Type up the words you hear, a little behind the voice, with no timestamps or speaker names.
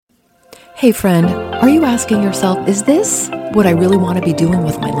Hey friend, are you asking yourself, is this what I really want to be doing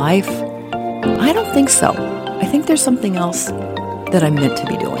with my life? I don't think so. I think there's something else that I'm meant to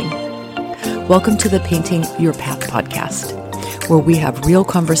be doing. Welcome to the Painting Your Path podcast, where we have real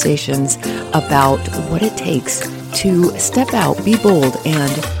conversations about what it takes to step out, be bold,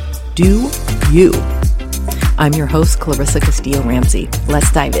 and do you. I'm your host, Clarissa Castillo-Ramsey.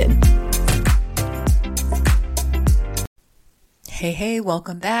 Let's dive in. Hey,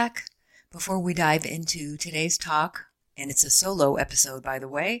 welcome back. Before we dive into today's talk, and it's a solo episode, by the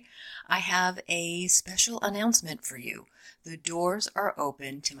way, I have a special announcement for you. The doors are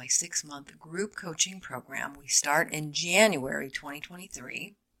open to my 6-month group coaching program. We start in January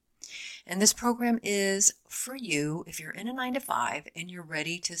 2023. And this program is for you if you're in a 9-to-5 and you're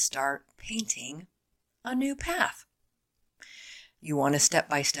ready to start painting a new path. You want a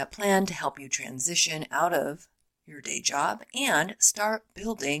step-by-step plan to help you transition out of your day job and start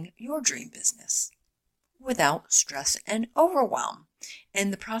building your dream business without stress and overwhelm.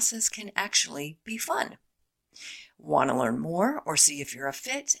 And the process can actually be fun. Want to learn more or see if you're a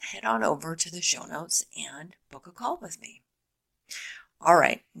fit? Head on over to the show notes and book a call with me. All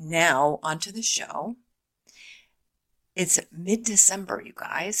right, now onto the show. It's mid-December, you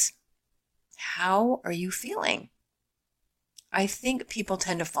guys. How are you feeling? I think people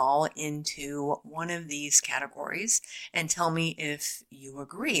tend to fall into one of these categories and tell me if you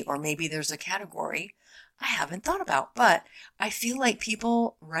agree, or maybe there's a category I haven't thought about, but I feel like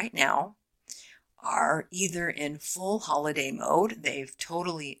people right now are either in full holiday mode, they've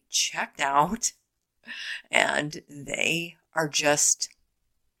totally checked out, and they are just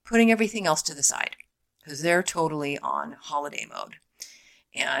putting everything else to the side because they're totally on holiday mode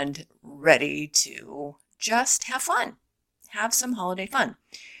and ready to just have fun. Have some holiday fun.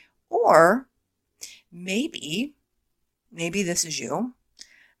 Or maybe this is you.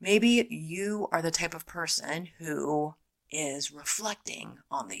 Maybe you are the type of person who is reflecting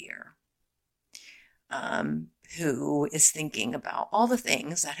on the year, who is thinking about all the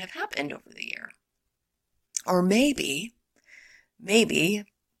things that have happened over the year. Or maybe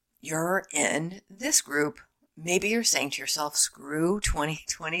you're in this group. Maybe you're saying to yourself, screw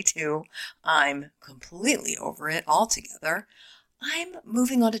 2022. I'm completely over it altogether. I'm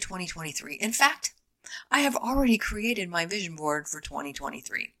moving on to 2023. In fact, I have already created my vision board for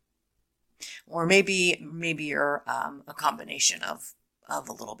 2023. Or maybe you're a combination of a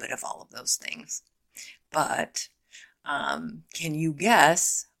little bit of all of those things. But can you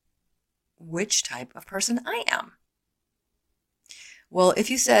guess which type of person I am? Well, if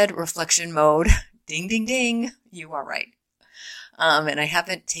you said reflection mode, ding, ding, ding, you are right. And I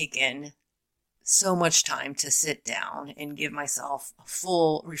haven't taken so much time to sit down and give myself a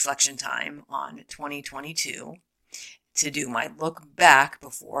full reflection time on 2022 to do my look back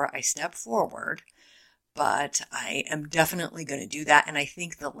before I step forward. But I am definitely going to do that. And I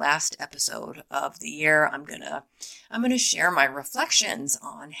think the last episode of the year, I'm going to share my reflections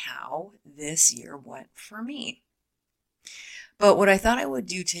on how this year went for me. But what I thought I would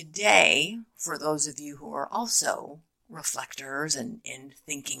do today, for those of you who are also reflectors and in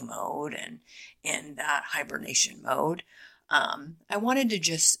thinking mode and in that hibernation mode, I wanted to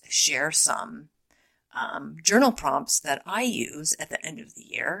just share some journal prompts that I use at the end of the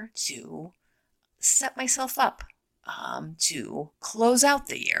year to set myself up to close out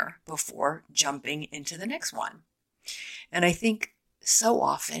the year before jumping into the next one. And I think so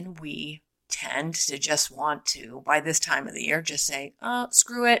often we tend to just want to, by this time of the year, just say, oh,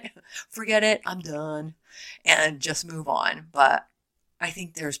 screw it, forget it, I'm done, and just move on. But I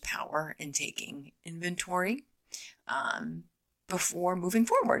think there's power in taking inventory before moving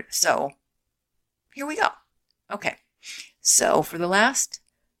forward. So here we go. Okay. So for the last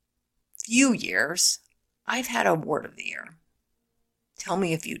few years, I've had a word of the year. Tell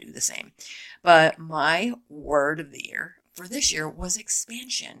me if you do the same. But my word of the year for this year was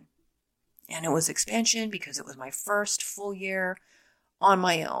expansion. And it was expansion because it was my first full year on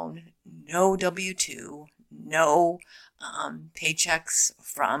my own. No W-2, no paychecks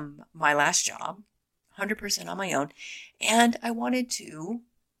from my last job, 100% on my own. And I wanted to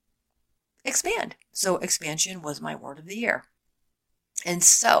expand. So expansion was my word of the year. And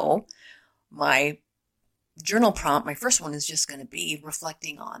so my journal prompt, my first one, is just going to be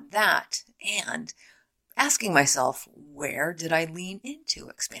reflecting on that and asking myself, where did I lean into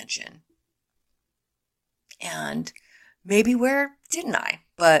expansion? And maybe where didn't I?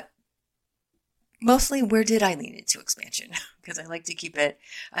 But mostly, where did I lean into expansion? Because I like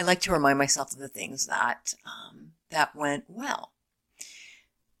to remind myself of the things that went well.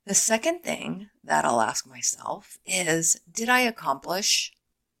 The second thing that I'll ask myself is, did I accomplish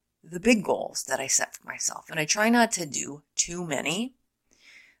the big goals that I set for myself. And I try not to do too many,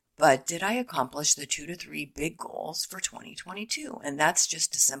 but did I accomplish the 2 to 3 big goals for 2022? And that's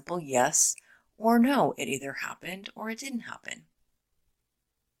just a simple yes or no. It either happened or it didn't happen.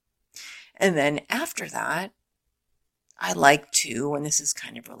 And then after that, I like to, and this is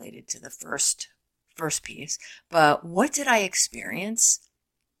kind of related to the first piece, but what did I experience?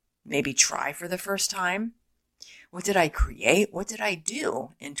 Maybe try for the first time? What did I create? What did I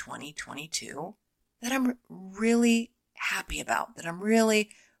do in 2022 that I'm really happy about, that I'm really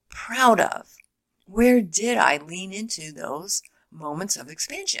proud of? Where did I lean into those moments of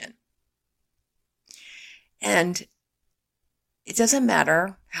expansion? And it doesn't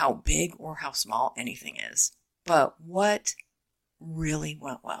matter how big or how small anything is, but what really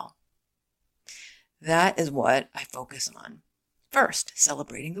went well. That is what I focus on. First,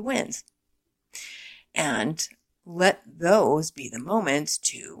 celebrating the wins. And let those be the moments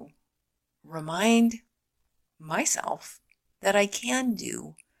to remind myself that I can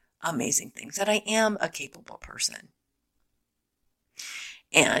do amazing things, that I am a capable person.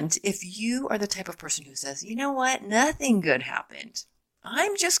 And if you are the type of person who says, you know what, nothing good happened,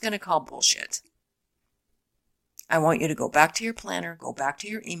 I'm just going to call bullshit. I want you to go back to your planner, go back to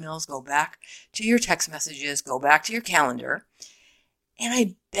your emails, go back to your text messages, go back to your calendar, and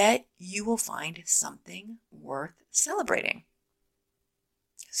I bet you will find something worth celebrating.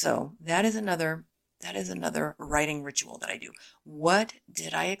 So that is another writing ritual that I do. What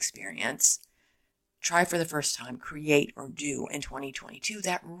did I experience, try for the first time, create or do in 2022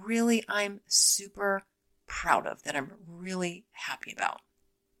 that really I'm super proud of, that I'm really happy about?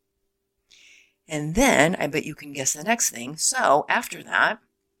 And then I bet you can guess the next thing. So after that,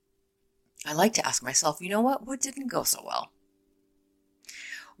 I like to ask myself, you know what didn't go so well?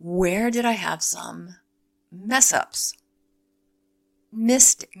 Where did I have some mess ups,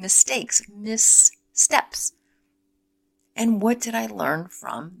 mistakes, missteps? And what did I learn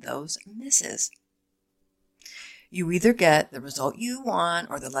from those misses? You either get the result you want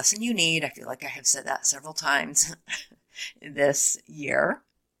or the lesson you need. I feel like I have said that several times this year.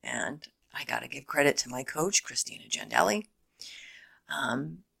 And I got to give credit to my coach, Christina Gendelli.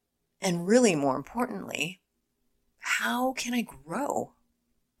 And really, more importantly, how can I grow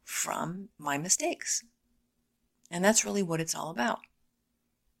from my mistakes? And that's really what it's all about.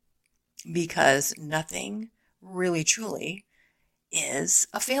 Because nothing really truly is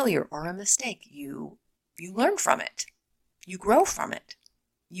a failure or a mistake. You learn from it. You grow from it.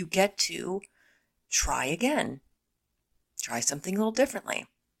 You get to try again. Try something a little differently.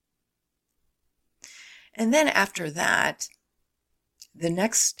 And then after that, the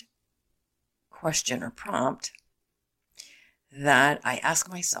next question or prompt that I ask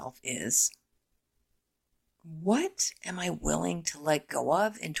myself is, what am I willing to let go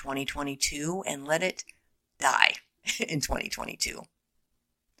of in 2022 and let it die in 2022?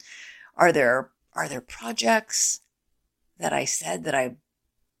 Are there projects that I said that I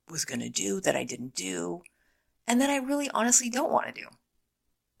was going to do that I didn't do and that I really honestly don't want to do?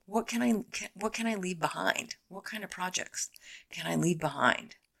 What can I leave behind? What kind of projects can I leave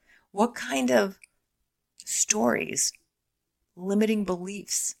behind? What kind of stories, limiting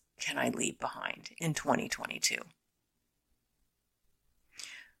beliefs can I leave behind in 2022?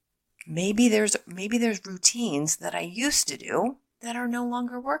 Maybe there's routines that I used to do that are no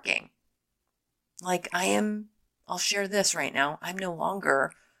longer working. Like I'll share this right now. I'm no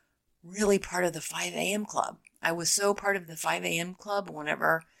longer really part of the 5 a.m. club. I was so part of the 5 a.m. club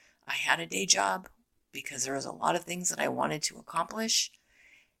whenever I had a day job because there was a lot of things that I wanted to accomplish.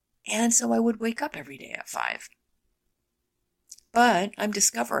 And so I would wake up every day at 5. But I'm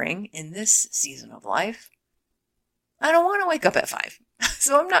discovering in this season of life, I don't want to wake up at 5.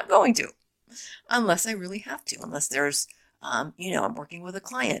 So I'm not going to, unless I really have to, unless there's, I'm working with a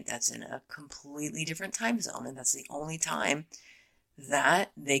client that's in a completely different time zone, and that's the only time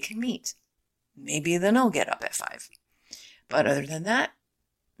that they can meet. Maybe then I'll get up at 5. But other than that,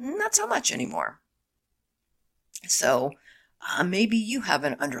 not so much anymore. So maybe you have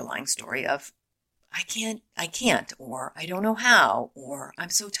an underlying story of, I can't, or I don't know how, or I'm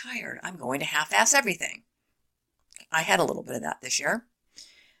so tired, I'm going to half-ass everything. I had a little bit of that this year.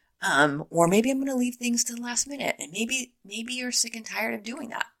 Or maybe I'm going to leave things to the last minute, and maybe you're sick and tired of doing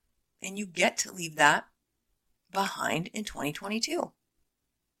that, and you get to leave that behind in 2022.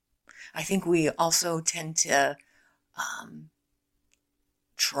 I think we also tend to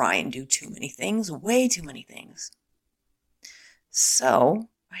try and do too many things, way too many things. So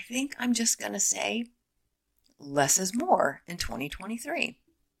I think I'm just going to say less is more in 2023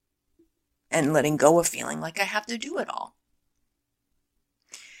 and letting go of feeling like I have to do it all.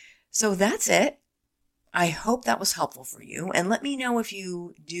 So that's it. I hope that was helpful for you, and let me know if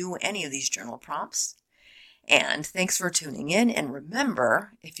you do any of these journal prompts. And thanks for tuning in. And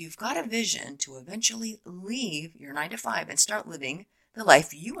remember, if you've got a vision to eventually leave your 9 to 5 and start living the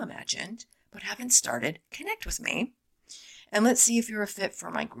life you imagined but haven't started, connect with me. And let's see if you're a fit for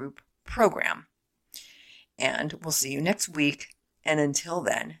my group program. And we'll see you next week. And until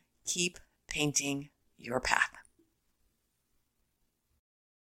then, keep painting your path.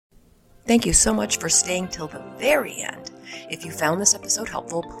 Thank you so much for staying till the very end. If you found this episode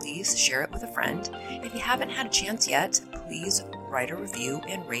helpful, please share it with a friend. If you haven't had a chance yet, please write a review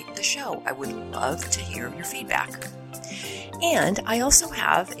and rate the show. I would love to hear your feedback. And I also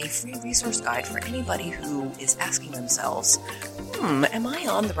have a free resource guide for anybody who is asking themselves, am I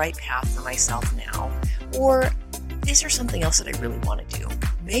on the right path for myself now? Or is there something else that I really want to do?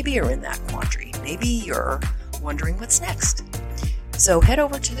 Maybe you're in that quandary. Maybe you're wondering what's next. So head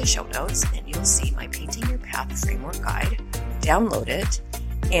over to the show notes and you'll see my Painting Your Path framework guide. Download it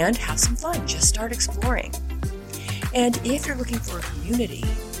and have some fun. Just start exploring. And if you're looking for a community,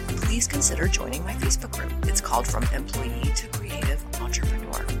 please consider joining my Facebook group. It's called From Employee to Creative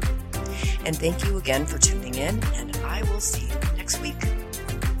Entrepreneur. And thank you again for tuning in, and I will see you next week.